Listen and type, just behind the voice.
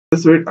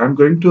This week I'm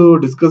going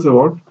to discuss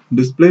about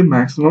display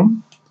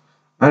maximum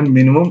and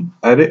minimum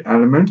array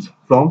elements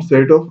from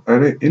set of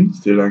array in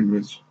C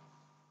language.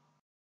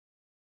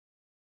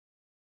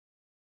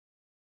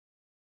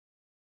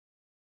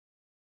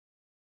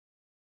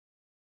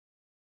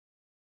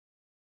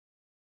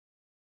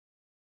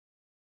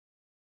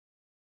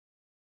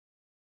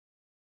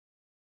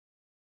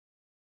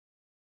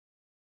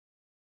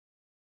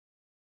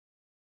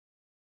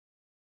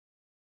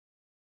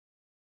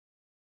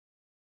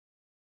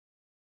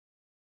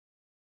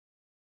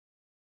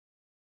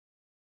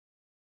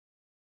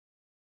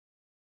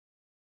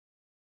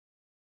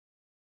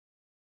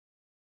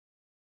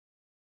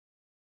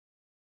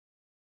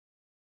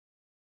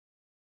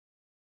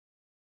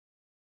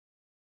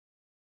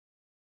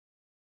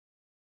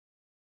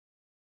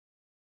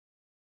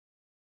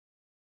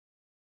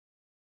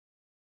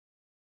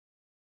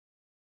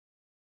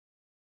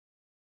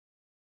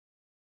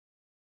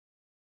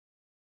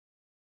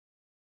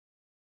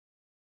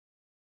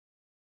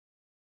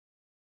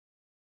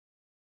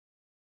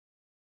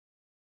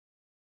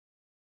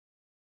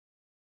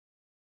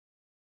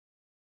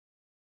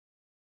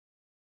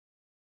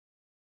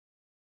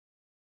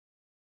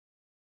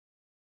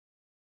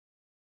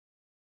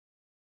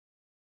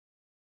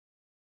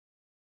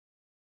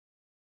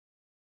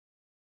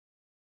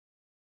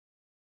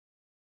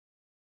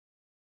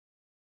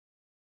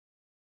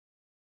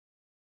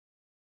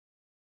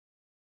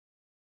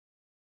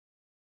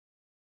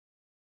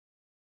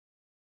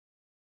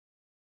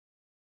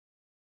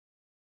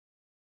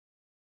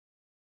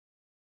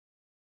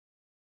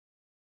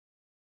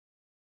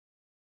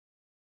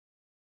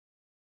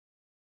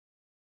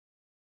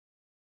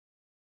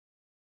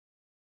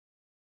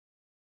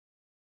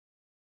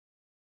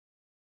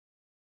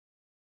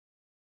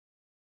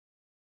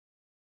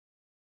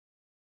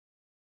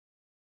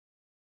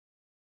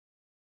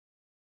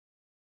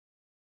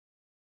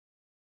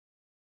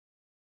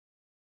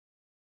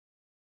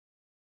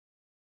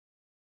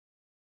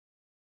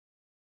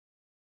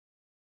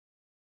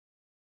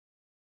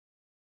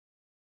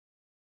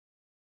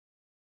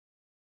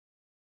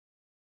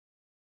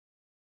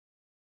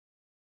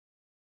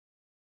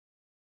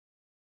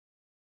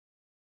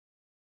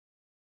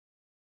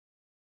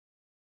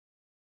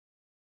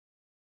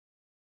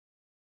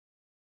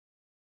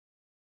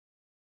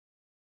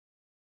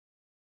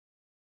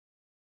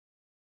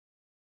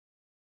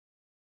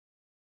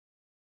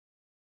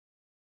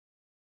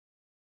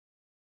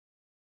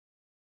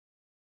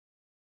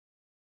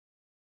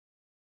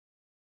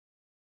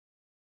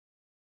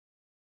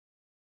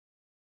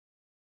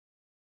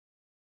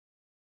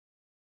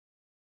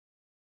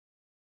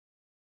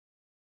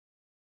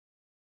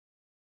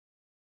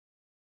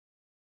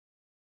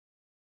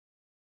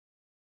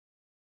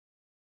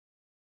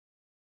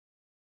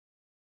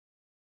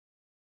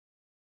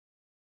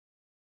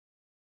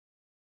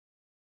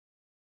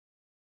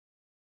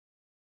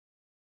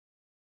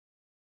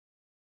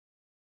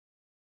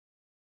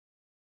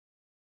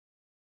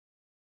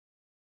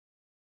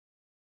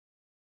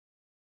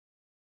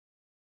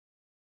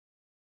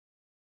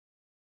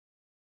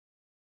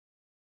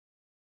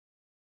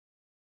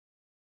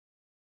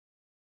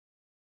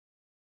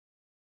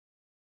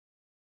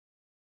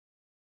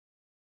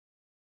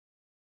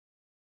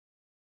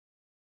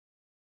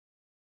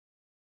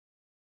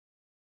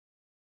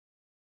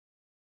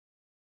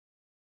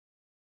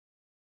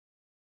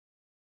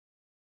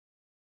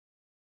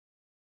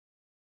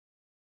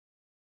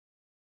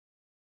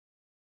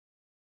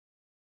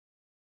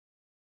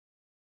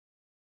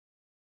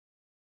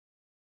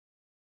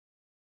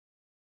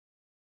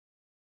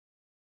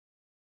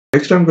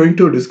 Next I'm going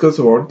to discuss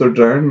about the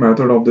driven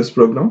method of this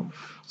program.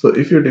 So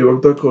if you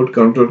debug the code,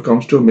 control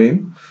comes to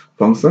main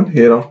function.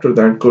 Here after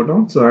that go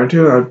down. So right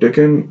here I've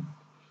taken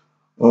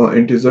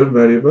integer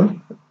variable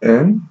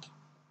n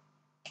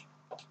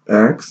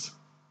x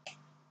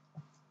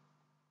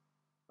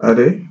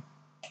array.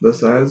 The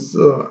size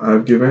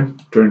I've given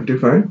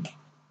 25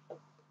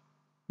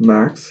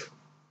 max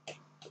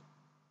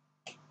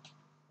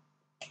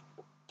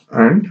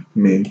and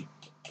main.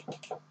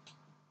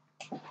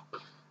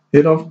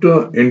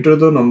 Hereafter enter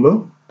the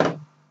number.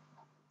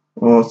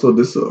 So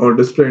this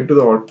display into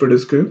the output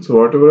screen. So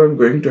whatever I'm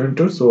going to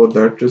enter, so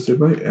that received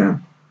by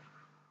m.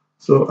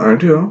 So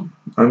and here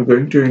I'm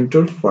going to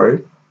enter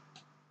 5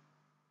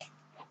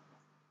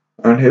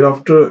 and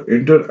hereafter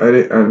enter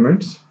array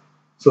elements.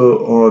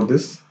 So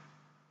this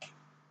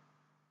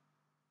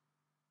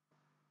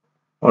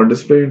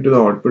display into the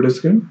output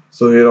screen.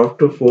 So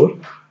hereafter 4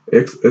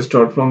 x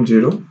start from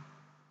 0.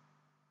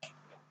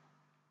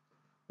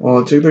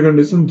 Check the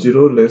condition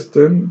 0 less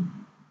than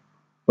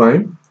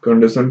 5,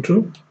 condition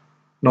true.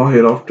 Now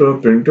hereafter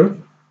printf.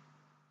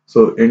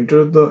 So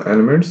enter the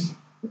elements.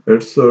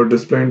 It's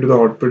display into the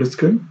output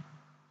screen.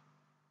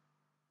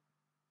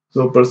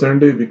 So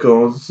percentage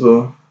because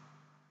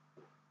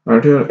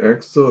and here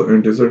x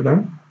integer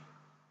type.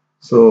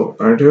 So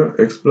and here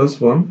x plus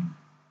 1.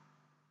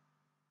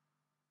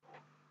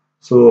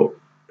 So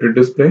it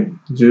display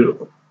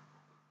 0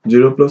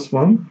 plus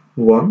 1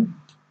 1.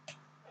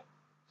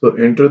 So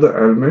enter the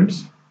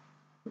elements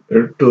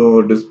it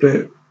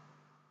display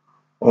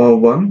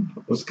 1.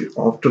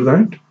 After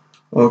that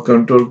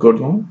control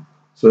column,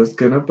 so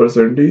scanf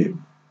percent d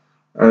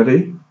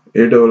array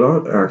a double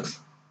r x.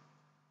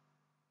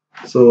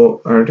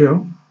 So add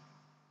here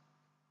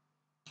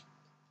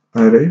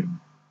array,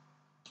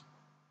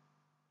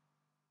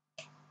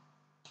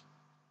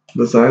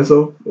 the size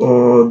of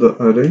the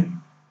array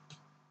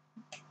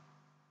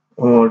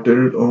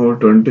till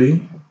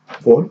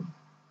 24.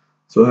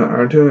 So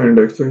add here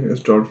indexing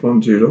start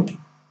from 0,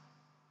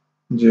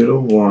 0,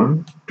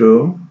 1,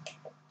 2,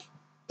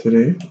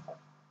 3,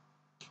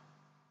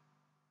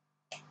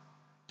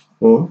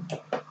 4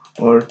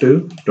 or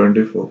till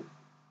 24.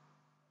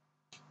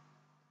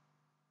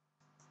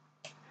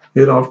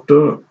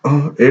 Hereafter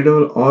a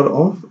double r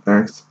of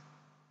x.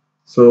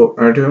 So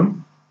add here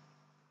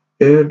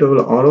a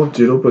double r of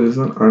 0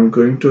 position, I'm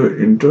going to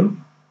enter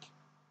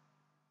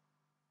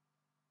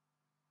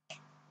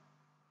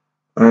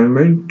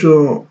element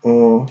 2.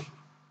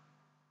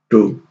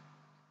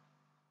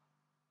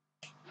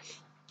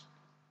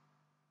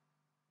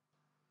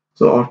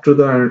 So after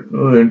the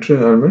entry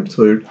element,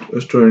 so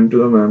it store into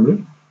the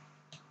memory.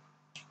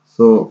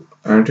 So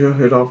add here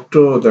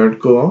hereafter that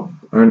go up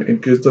and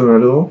increase the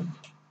value of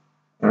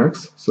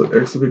x. So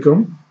x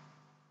become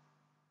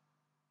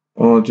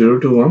 0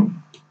 to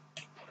 1.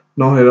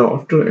 Now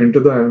hereafter enter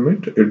the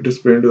element, it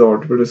display into the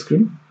output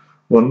screen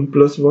 1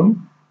 plus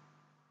 1.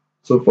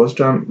 So first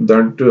time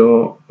that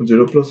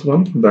 0 plus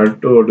 1,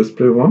 that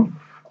display 1.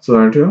 So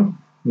add here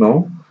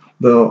now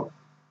the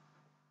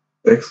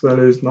x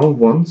value is now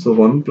 1. So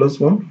 1 plus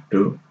 1,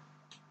 2.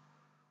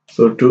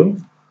 So 2,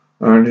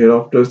 and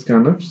hereafter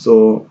scanf.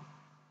 So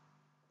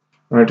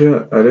at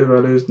here array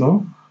value is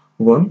now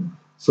 1.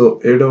 So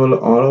a double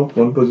r of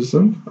 1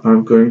 position,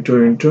 I'm going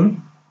to enter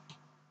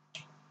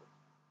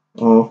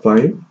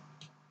 5.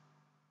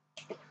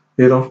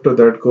 Hereafter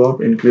that go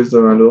up, increase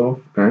the value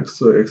of x.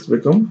 So x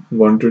become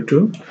 1 to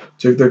 2.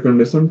 Check the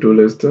condition 2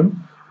 less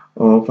than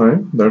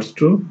 5. That's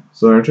true.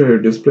 So at here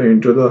display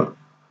into the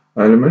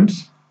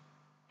elements.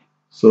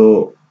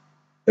 So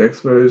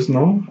x value is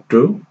now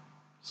 2.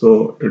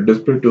 So it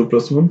display 2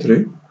 plus 1,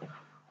 3.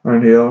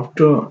 And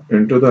hereafter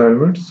enter the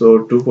element.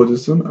 So 2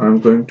 position, I'm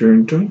going to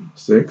enter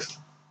 6.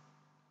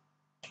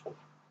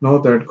 Now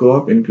that go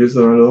up, increase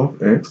the value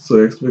of x.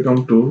 So x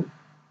become 2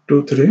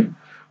 to 3.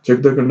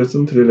 Check the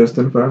condition 3 less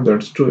than 5.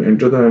 That's true.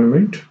 Enter the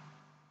element.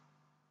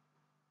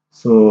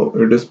 So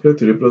it display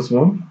 3 plus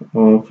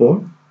 1,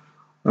 4.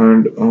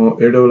 And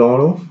a double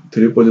r of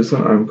 3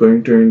 position, I'm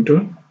going to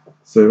enter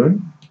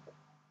 7.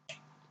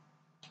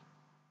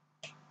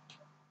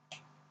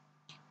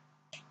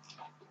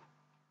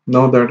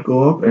 Now that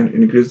go up and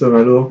increase the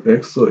value of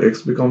x. So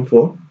x become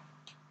 4.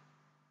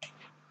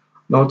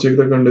 Now check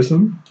the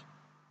condition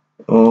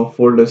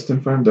 4 less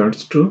than 5.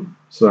 That's true.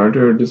 So add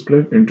here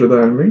display into the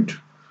element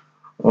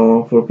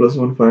 4 plus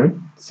 1, 5.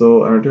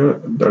 So add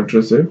here that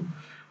receive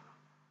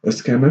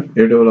scanf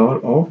a double r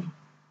of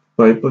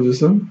 5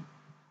 position,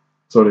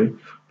 sorry,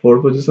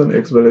 4 position,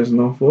 x value is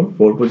now 4.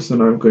 4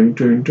 position, I'm going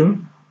to enter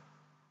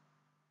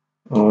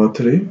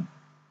 3.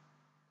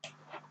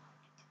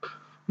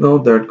 Now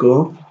that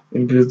go up,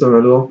 increase the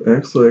value of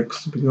x. So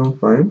x become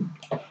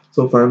 5.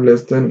 So 5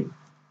 less than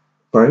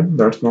 5,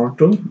 that's not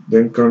true.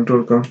 Then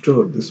control comes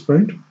to this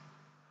point.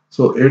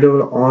 So a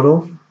double r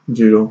of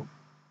 0.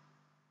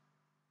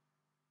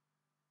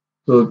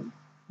 So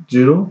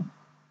 0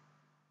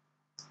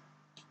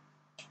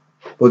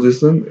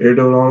 position, a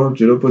double r of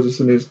 0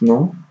 position is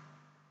now.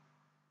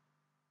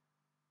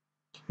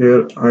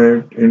 Here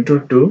I enter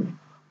 2.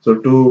 So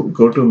 2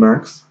 go to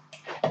max.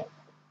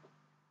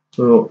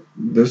 So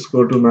this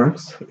go to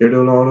max. A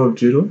double r of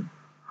 0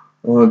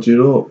 or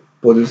 0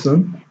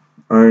 position,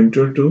 I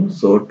enter 2.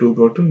 So 2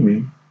 go to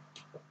me.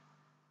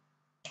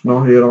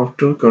 Now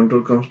hereafter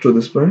control comes to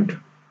this point.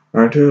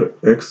 At here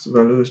x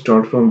value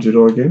start from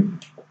 0 again.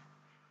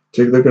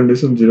 Check the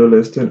condition 0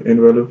 less than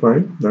n value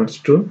 5. That's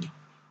true.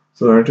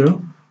 So at here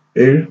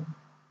a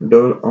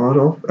double r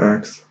of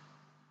x.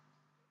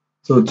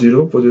 So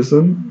 0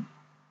 position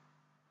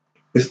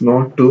is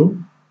not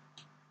 2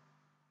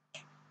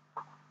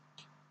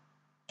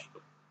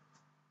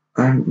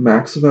 and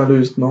max value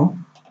is now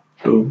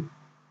 2.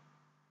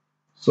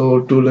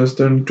 So 2 less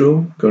than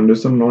 2,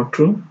 condition not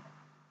true.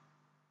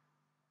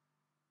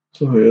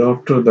 So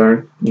hereafter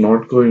that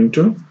not going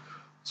to.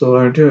 So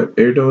right here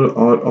a double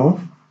r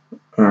of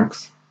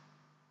x.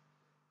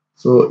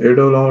 So a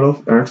double r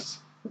of x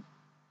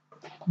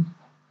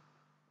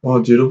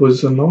or 0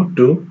 position now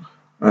 2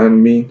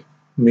 and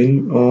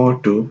mean or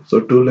 2.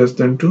 So 2 less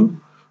than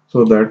 2.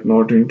 So that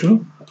not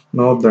into.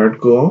 Now that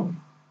go up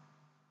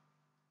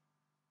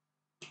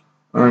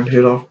and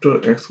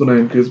hereafter x gonna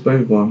increase by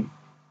 1.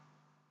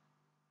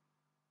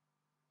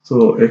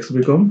 So x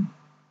become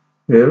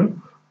here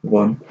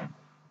 1.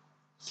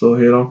 So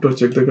hereafter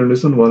check the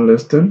condition 1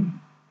 less than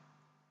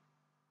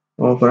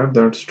or 5,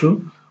 that's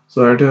true.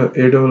 So at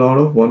a double r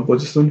of 1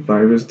 position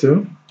 5 is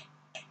there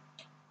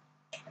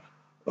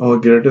or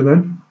greater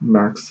than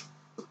max.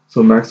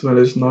 So max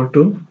value is not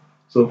 2.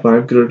 So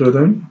 5 greater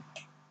than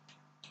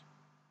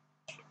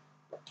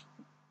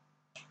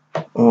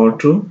or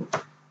true,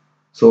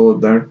 so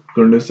that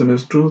condition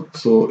is true.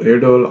 So a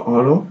double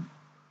r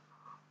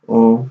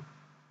of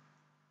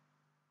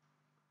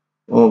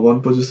uh,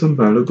 one position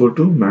value go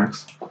to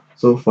max.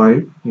 So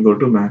 5 go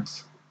to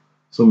max.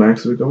 So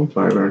max become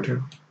 5 right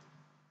here.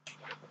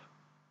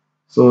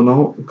 So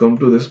now come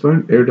to this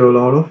point, a double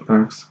r of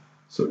x.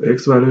 So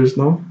x value is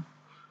now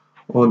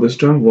or this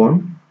time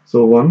 1.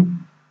 So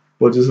 1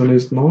 position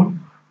is not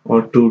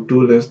or 2,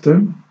 2 less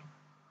than,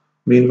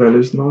 mean value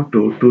is not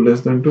 2, 2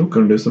 less than 2,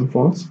 condition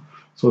false.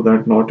 So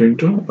that not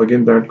enter,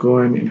 again that go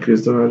and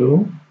increase the value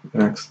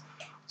of x.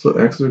 So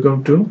x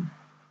become 2,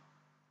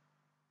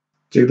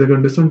 check the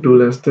condition 2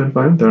 less than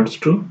 5, that's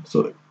true.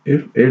 So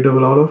if a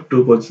double r of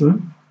 2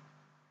 position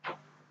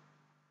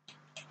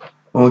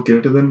or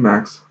greater than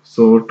max,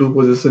 so 2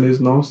 position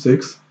is now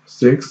 6,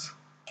 6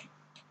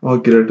 or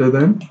greater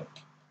than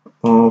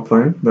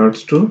 5,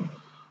 that's true.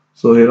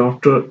 So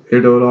hereafter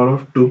a double r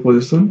of 2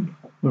 position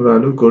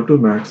value go to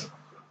max.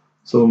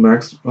 So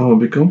max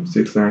become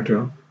 6 right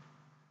here.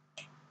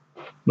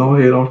 Now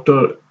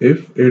hereafter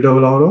if a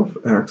double r of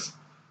x,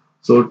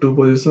 so 2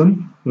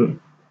 position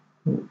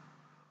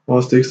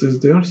or 6 is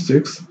there,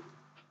 6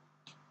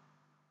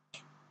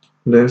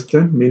 less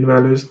than, mean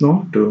value is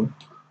not 2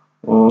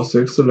 or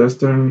 6 less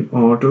than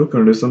 2,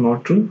 condition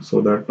not true,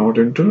 so that not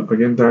enter,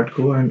 again that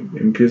go and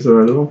increase the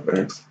value of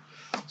x.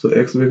 So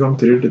x become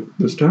 3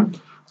 this time,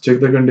 check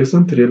the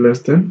condition 3 less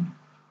than,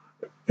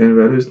 and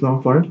value is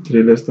now 5,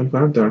 3 less than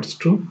 5, that's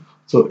true.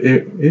 So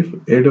if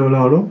a double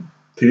r of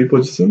 3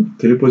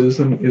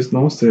 position is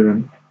now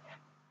 7,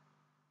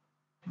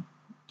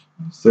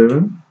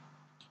 7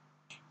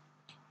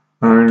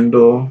 and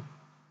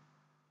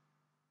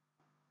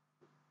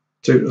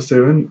check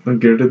 7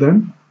 greater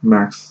than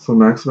max, so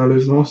max value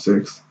is now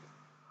 6,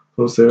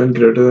 so 7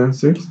 greater than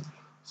 6,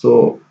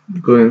 so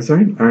go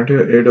inside and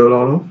here a double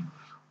r of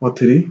or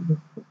 3,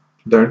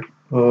 that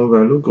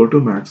value go to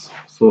max,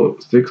 so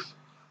 6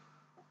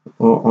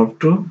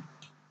 after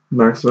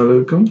max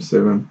value becomes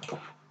 7.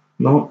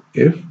 Now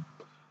if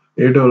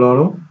a double r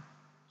of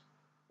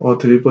or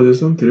 3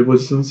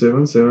 position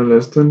 7, 7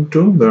 less than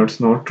 2, that's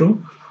not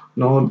true.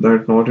 Now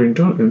that not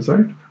enter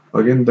inside,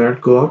 again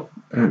that go up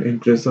and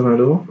increase the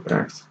value of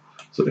x.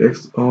 So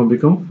x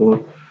become 4.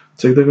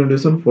 Check the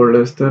condition 4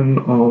 less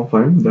than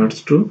 5,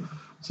 that's true.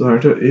 So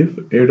after if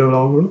a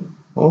double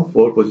r of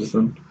 4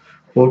 position,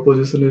 4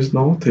 position is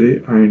now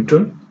 3, I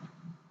enter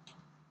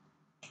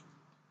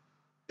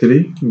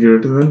 3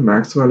 greater than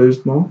max value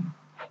is now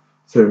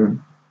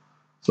 7.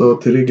 So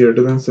 3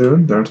 greater than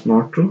 7, that's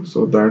not true,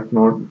 so that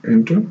not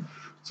enter.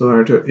 So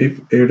after if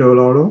a double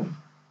r of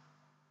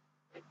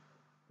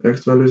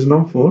x value is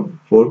now 4,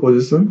 4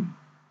 position,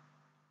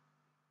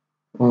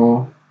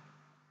 uh,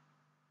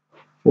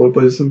 4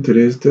 position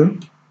 3 is there,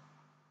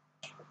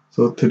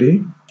 so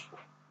 3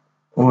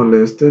 or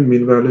less than,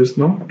 mean value is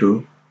now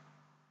 2,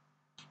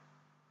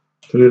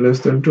 3 less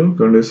than 2,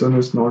 condition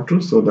is not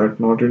true, so that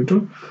not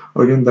into,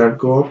 again that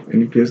go up,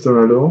 increase the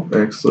value of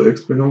x, so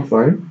x become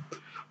 5,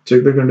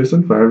 check the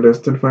condition 5 less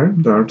than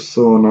 5, that's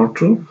not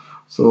true,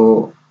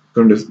 so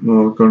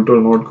condition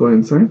control not go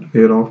inside,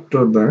 here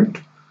after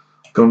that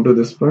come to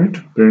this point,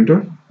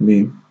 printer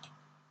mean.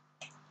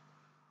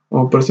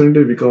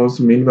 Percentage because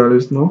mean value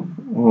is now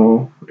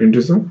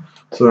integer,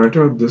 so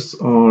after this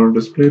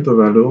display the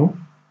value of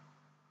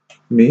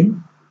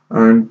mean,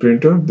 and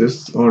printer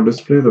this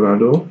display the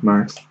value of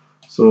max,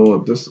 so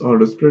this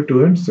display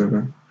 2 and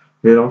 7,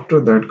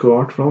 hereafter that go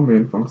out from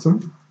main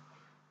function.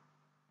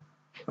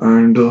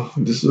 And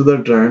this is the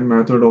drawing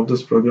method of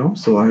this program,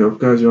 so I hope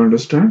guys you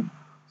understand.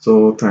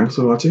 So thanks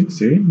for watching,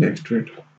 see you next video.